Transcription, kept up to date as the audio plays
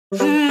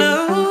What's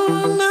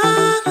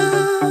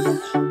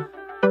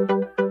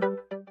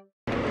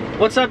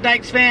up,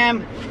 Dyches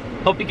fam?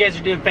 Hope you guys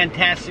are doing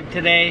fantastic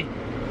today.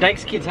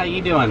 Dyches kids, how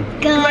you doing?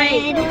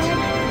 Good.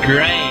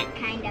 Great.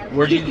 Kind of.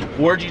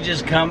 Where'd you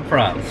just come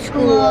from?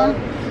 School.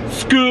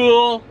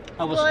 School.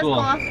 How was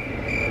school?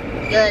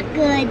 Good.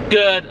 Good.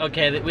 Good.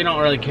 Okay, we don't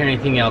really care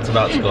anything else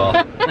about school.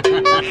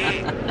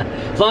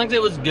 As long as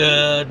it was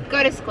good.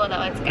 Go to school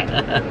though, it's good.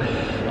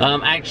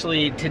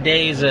 Actually,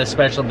 today's a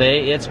special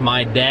day. It's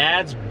my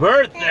dad's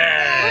birthday.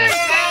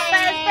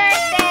 Grandpa's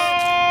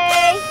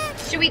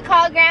birthday! Should we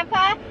call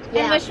Grandpa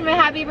and wish him a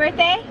happy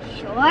birthday?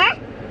 Sure.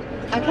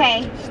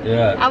 Okay. Let's do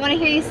it. I want to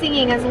hear you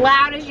singing as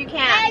loud as you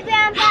can. Hi,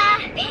 Grandpa.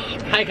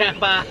 Hi,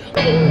 Grandpa.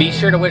 Be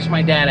sure to wish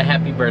my dad a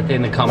happy birthday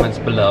in the comments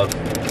below.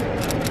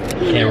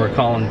 And we're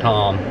calling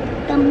Tom.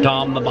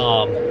 Tom the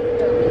Bomb.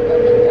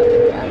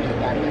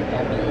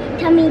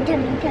 Tummy.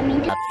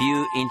 A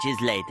few inches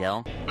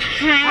later.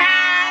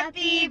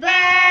 Happy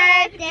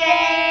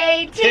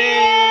birthday to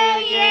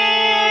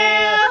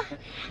you.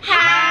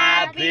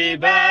 Happy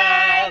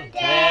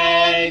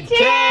birthday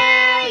to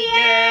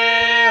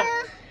you.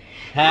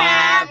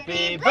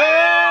 Happy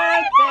birthday,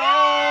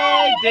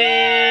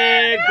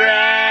 dear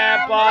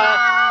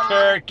Grandpa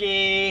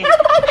Turkey.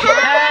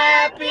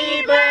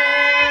 Happy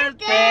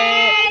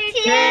birthday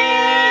to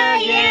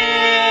you.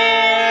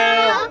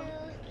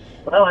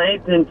 Well, I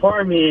hate to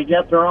inform you, you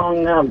got the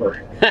wrong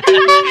number.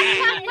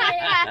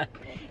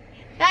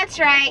 That's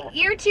right.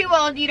 You're too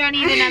old. You don't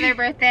need another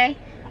birthday.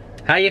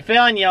 How you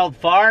feeling, you old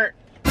fart?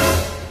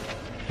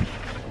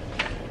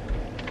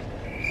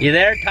 You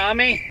there,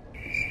 Tommy?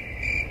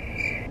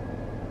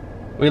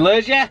 We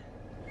lose ya?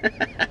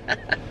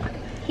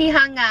 He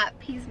hung up.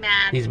 He's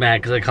mad. He's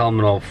mad because I call him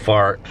an old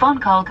fart. Phone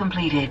call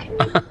completed.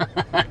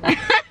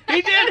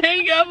 He did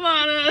hang up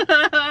on it.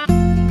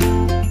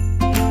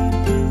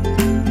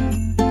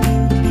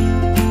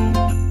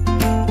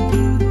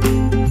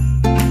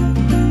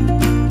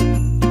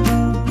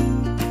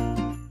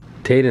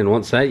 Tayden,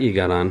 what's that you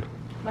got on?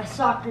 My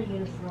soccer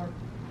uniform.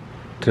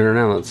 Turn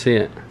around, let's see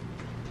it.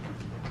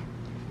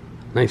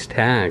 Nice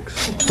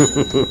tags.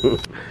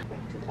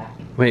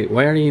 Wait,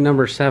 why are you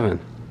number 7?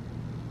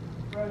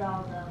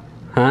 Ronaldo.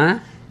 Huh?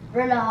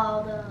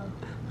 Ronaldo.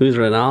 Who's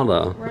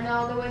Ronaldo?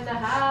 Ronaldo in the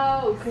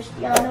house.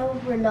 Cristiano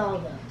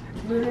Ronaldo.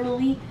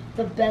 Literally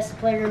the best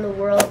player in the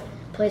world.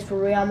 Plays for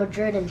Real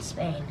Madrid in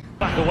Spain.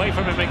 Back away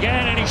from him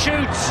again and he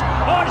shoots.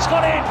 Oh, it's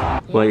got in.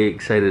 Why are you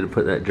excited to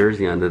put that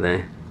jersey on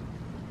today?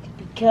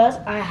 Because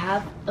I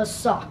have a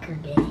soccer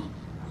game.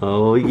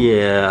 Oh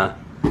yeah.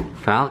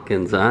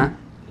 Falcons, huh?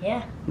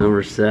 Yeah.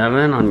 Number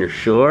 7 on your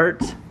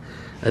shorts.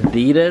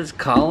 Adidas,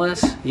 call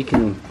us. You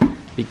can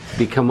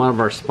become one of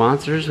our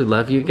sponsors. We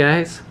love you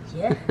guys.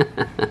 Yeah.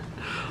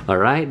 All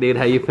right, dude.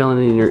 How you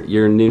feeling in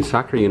your new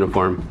soccer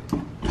uniform?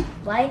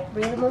 Light,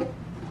 breathable,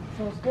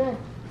 feels good.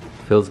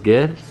 Feels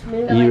good?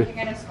 Smooth. Feel like you're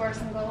gonna score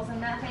some goals in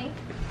that thing?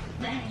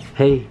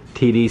 Hey,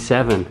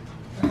 TD7.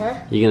 Uh-huh.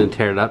 You gonna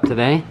tear it up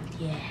today?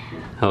 Yeah.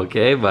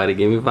 Okay, buddy.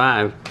 Give me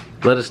 5.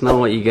 Let us know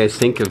what you guys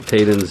think of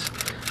Tayden's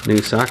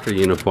new soccer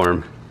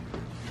uniform.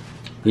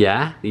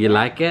 Yeah? You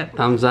like it?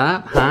 Thumbs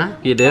up? Huh?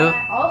 You do?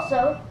 I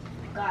also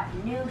got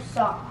new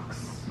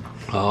socks.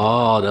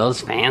 Oh, those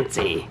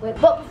fancy. Wait,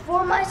 but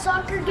before my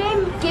soccer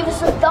game, give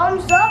us a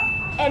thumbs up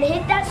and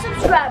hit that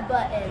subscribe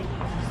button.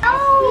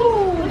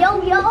 Oh,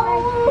 yo.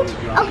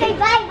 Okay,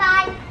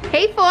 bye.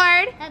 Hey,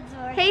 Ford. That's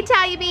all right. Hey,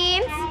 Talia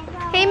Beans.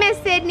 Hey, Miss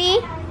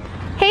Sydney.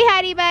 Hey,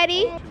 Huddy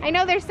Buddy. I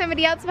know there's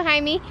somebody else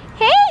behind me.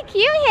 Hey,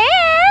 cute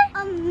hair.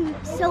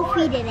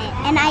 Sophie did it,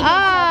 and I did.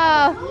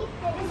 Oh.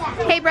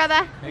 Hey,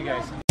 brother. Hey,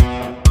 guys.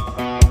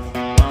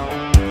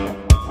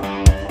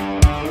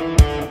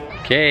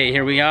 Okay,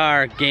 here we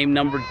are. Game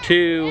number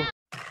 2.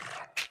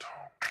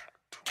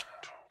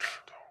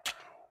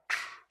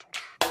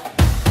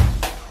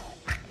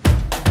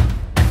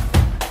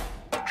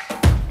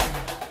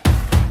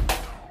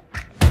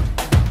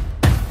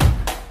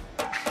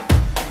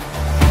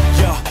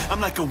 I'm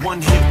like a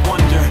one-hit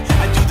wonder.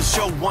 I do the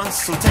show once,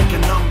 so take a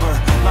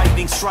number.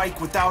 Lightning strike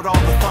without all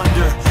the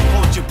thunder.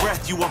 Hold your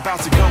breath, you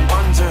about to go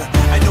under.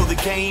 I know the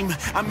game,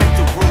 I make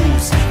the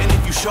rules. And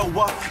if you show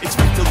up,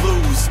 expect to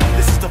lose.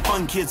 This is the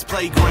fun kids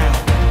playground.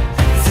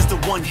 This is the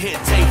one-hit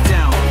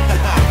takedown.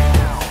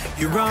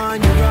 You're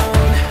on your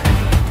own,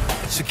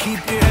 so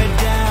keep your head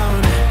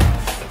down.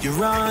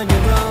 You're on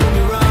your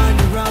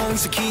own,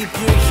 so keep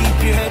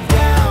your head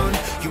down.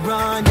 You're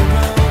on your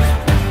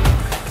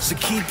own, so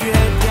keep your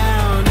head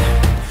down.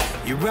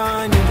 You're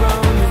on your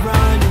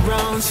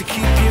own, so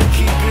keep your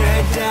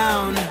head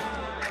down.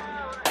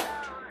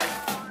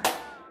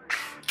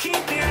 Keep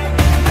your head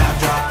down. Now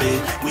drop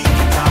it, we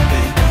can top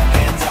it.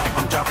 Hands up,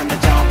 I'm dropping the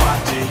jaw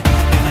party.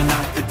 Gonna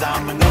knock the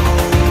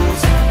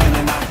dominoes,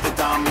 gonna knock the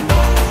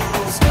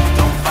dominoes.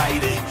 Don't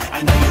fight it,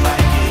 I know you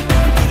like it.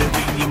 You put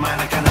it in your mind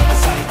like kind of a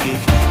psychic.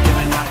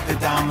 Gonna knock the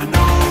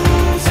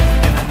dominoes,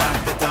 gonna knock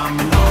the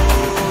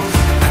dominoes.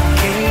 I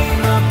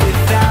came up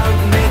without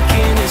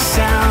making a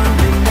sound.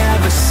 You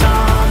never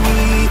saw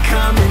me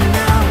coming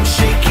out,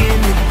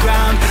 shaking the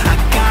ground. I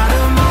got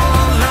 'em all.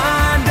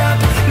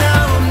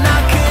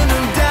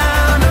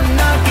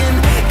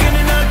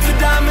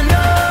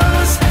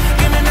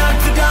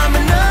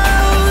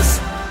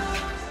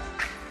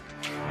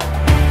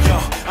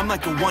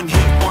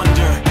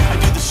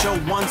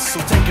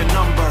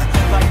 number.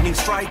 Lightning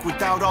strike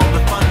without all the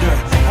thunder.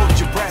 Hold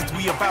your breath,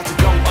 we about to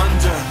go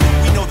under.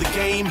 We know the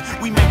game,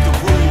 we make the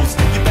rules.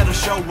 You better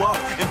show up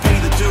and pay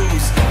the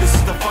dues. This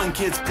is the fun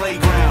kids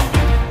playground.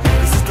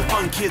 This is the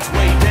fun kids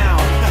way down.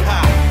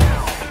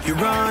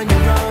 You're on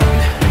your own,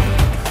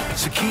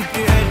 so keep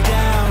your head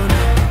down.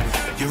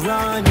 You're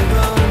on your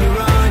own,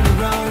 you're on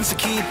your own, so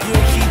keep your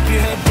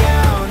head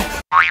down.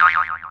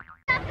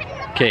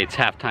 Okay, it's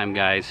halftime,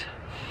 guys.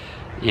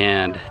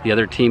 And the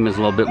other team is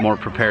a little bit more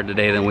prepared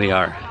today than we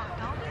are.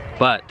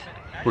 But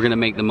we're gonna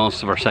make the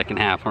most of our second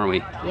half, aren't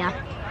we? Yeah.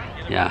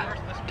 Yeah.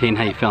 Tayden,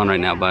 how you feeling right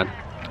now, bud?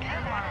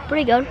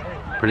 Pretty good.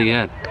 Pretty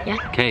good. Yeah.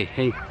 Okay,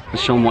 hey,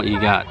 let's show them what you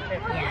got.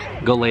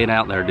 Yeah. Go lay it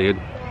out there, dude.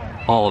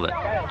 All of it.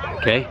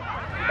 Okay?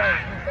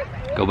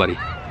 Go, buddy.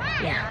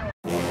 Yeah.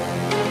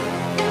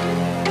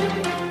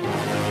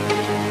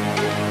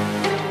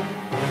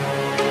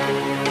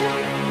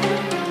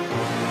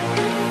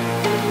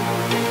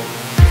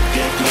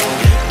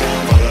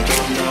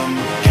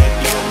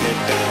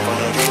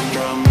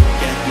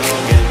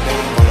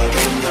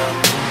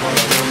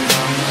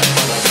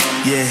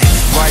 Yeah,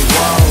 white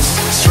walls,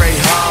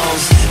 straight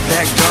halls,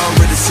 back door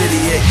where the city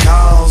it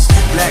calls.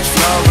 Black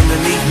flow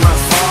underneath my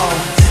fall.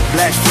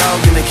 Black flow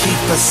gonna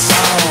keep us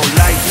all.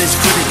 Lifeless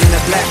critic in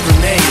a black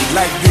grenade.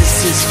 Like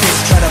this is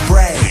fist, try to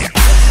brag.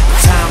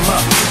 Time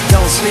up,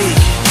 don't speak.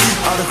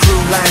 All the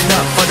crew line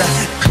up for the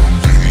drum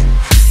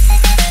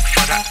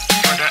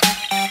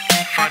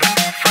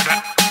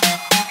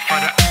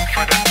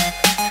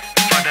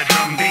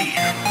beat.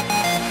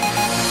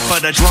 For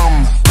the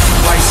drum.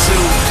 White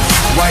suit,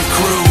 white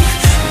crew,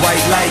 white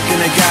light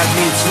gonna guide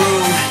me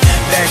through.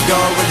 Back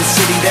door with the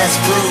city, that's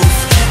proof.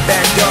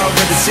 Back door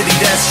with the city,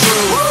 that's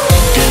true.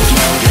 Get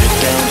low, get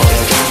down for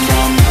the drum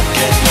drum.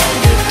 Get low,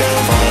 get down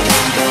for the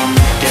drum drum.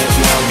 Get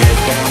low, get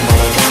down for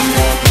the drum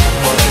drum.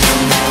 For the drum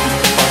drum,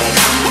 for the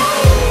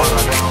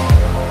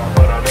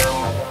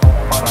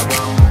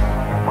drum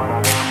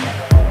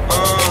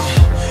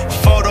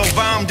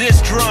photobomb this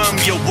drum,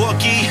 you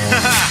Wookie.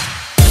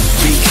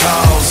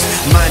 Because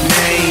my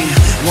name,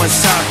 one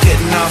stop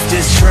getting off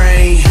this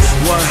train.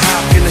 One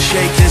hop gonna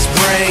shake this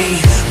brain.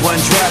 One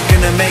drop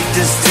gonna make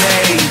this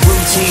day.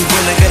 Routine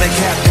winner gonna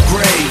cap the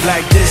grave.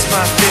 Like this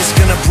my fist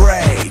gonna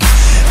pray.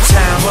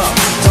 Time up,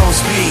 don't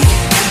speak.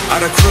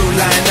 All the crew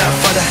line up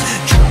for the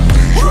drum.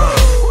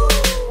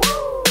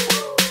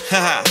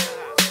 Haha,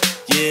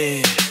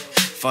 yeah.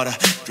 For the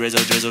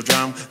drizzle drizzle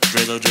drum.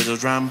 Drizzle drizzle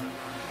drum.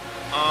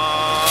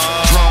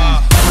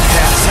 Drum,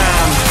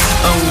 halftime,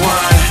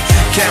 unwind.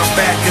 Count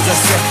back as I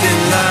step in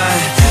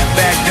line.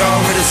 Back door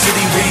where the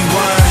city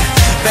rewind.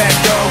 Back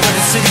door where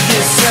the city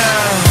is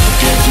sound.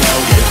 Get low,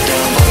 get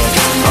down for the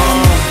drum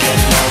drum. Get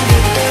low,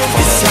 get down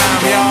for the drum drum. It's time,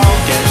 y'all.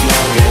 Get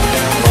low, get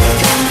down for the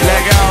drum drum.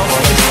 Leg out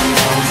for the drum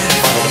drum.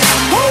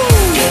 Woo!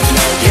 Get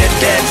low, get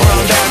that drum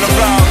down the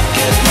block.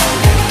 Get low,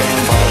 get down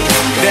for the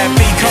drum drum. That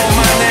beat call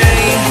my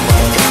name.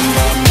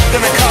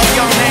 Gonna call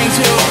your name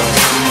too.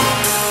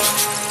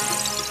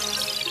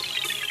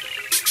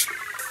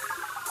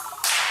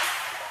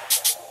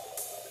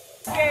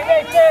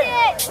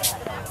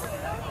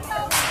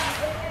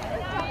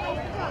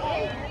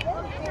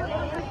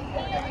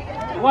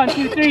 One,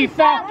 two, three,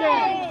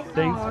 Falcons!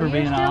 Thanks for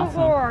being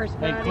awesome.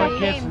 Hey, quit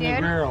kissing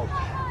the girls.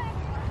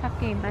 Tough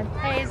game, bud.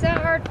 Hey, is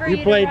that hard for you?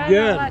 You played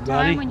good, all that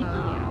buddy. time when you... Oh,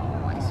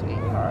 my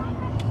sweetheart.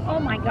 Oh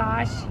my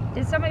gosh.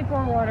 Did somebody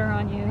pour water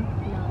on you? No.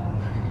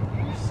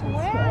 You're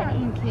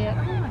sweating, kid.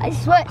 I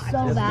sweat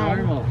so bad.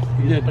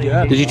 You did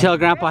good. Did you tell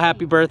Grandpa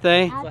happy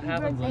birthday?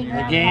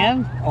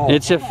 Again? Oh.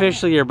 It's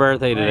officially your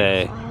birthday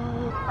today.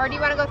 Or do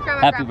you want to go with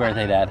Grandma? Happy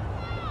birthday, Dad.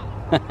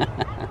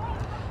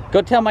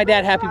 Go tell my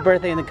dad happy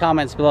birthday in the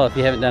comments below if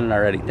you haven't done it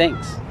already.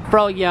 Thanks.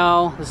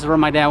 Fro-yo. This is where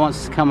my dad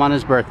wants to come on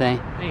his birthday.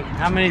 Hey,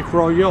 how many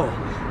fro-yo?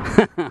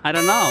 I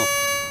don't know.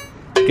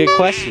 Good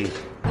question.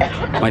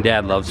 My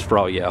dad loves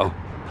fro-yo.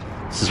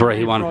 This is where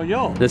he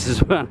wanted. This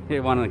is when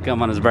he wanted to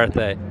come on his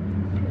birthday.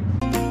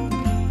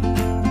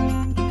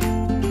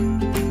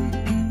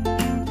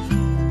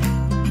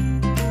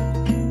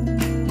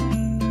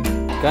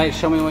 Guys,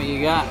 show me what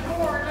you got.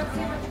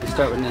 Let's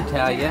start with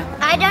Natalia.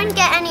 I don't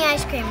get any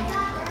ice cream.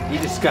 You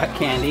just got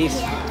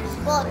candies.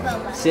 Well,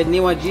 boba. Sydney,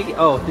 what did you get?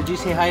 Oh, did you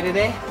say hi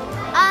today?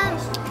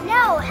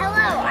 No,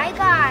 hello. I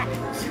got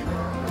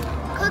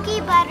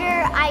cookie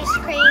butter ice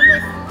cream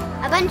with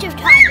a bunch of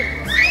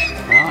toppings.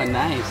 Oh,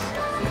 nice.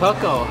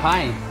 Coco,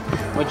 hi.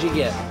 What'd you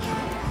get?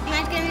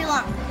 Mine's gonna be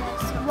long.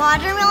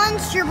 Watermelon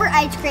sherbet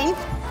ice cream,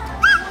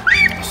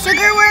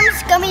 sugar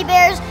worms, gummy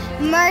bears,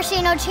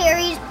 maraschino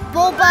cherries,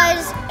 bull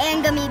buzz,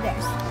 and gummy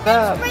bears.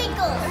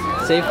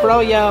 Sprinkles. Say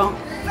fro-yo.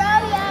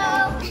 Fro-yo.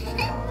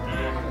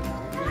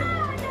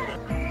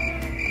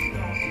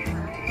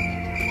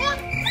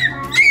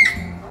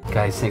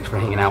 Guys, thanks for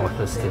hanging out with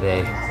us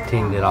today.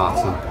 Team did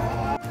awesome.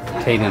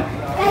 Tayden,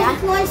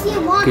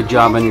 good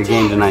job on your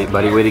game tonight,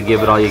 buddy. Way to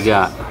give it all you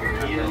got.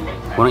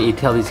 Why don't you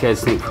tell these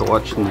guys thanks for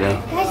watching today?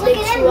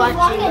 Thanks for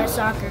watching the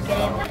soccer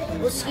game.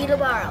 We'll see you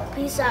tomorrow.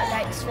 Peace out,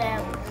 Dyches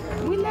fam.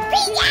 Peace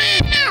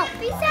out.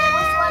 Peace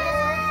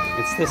out.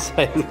 It's this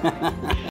side.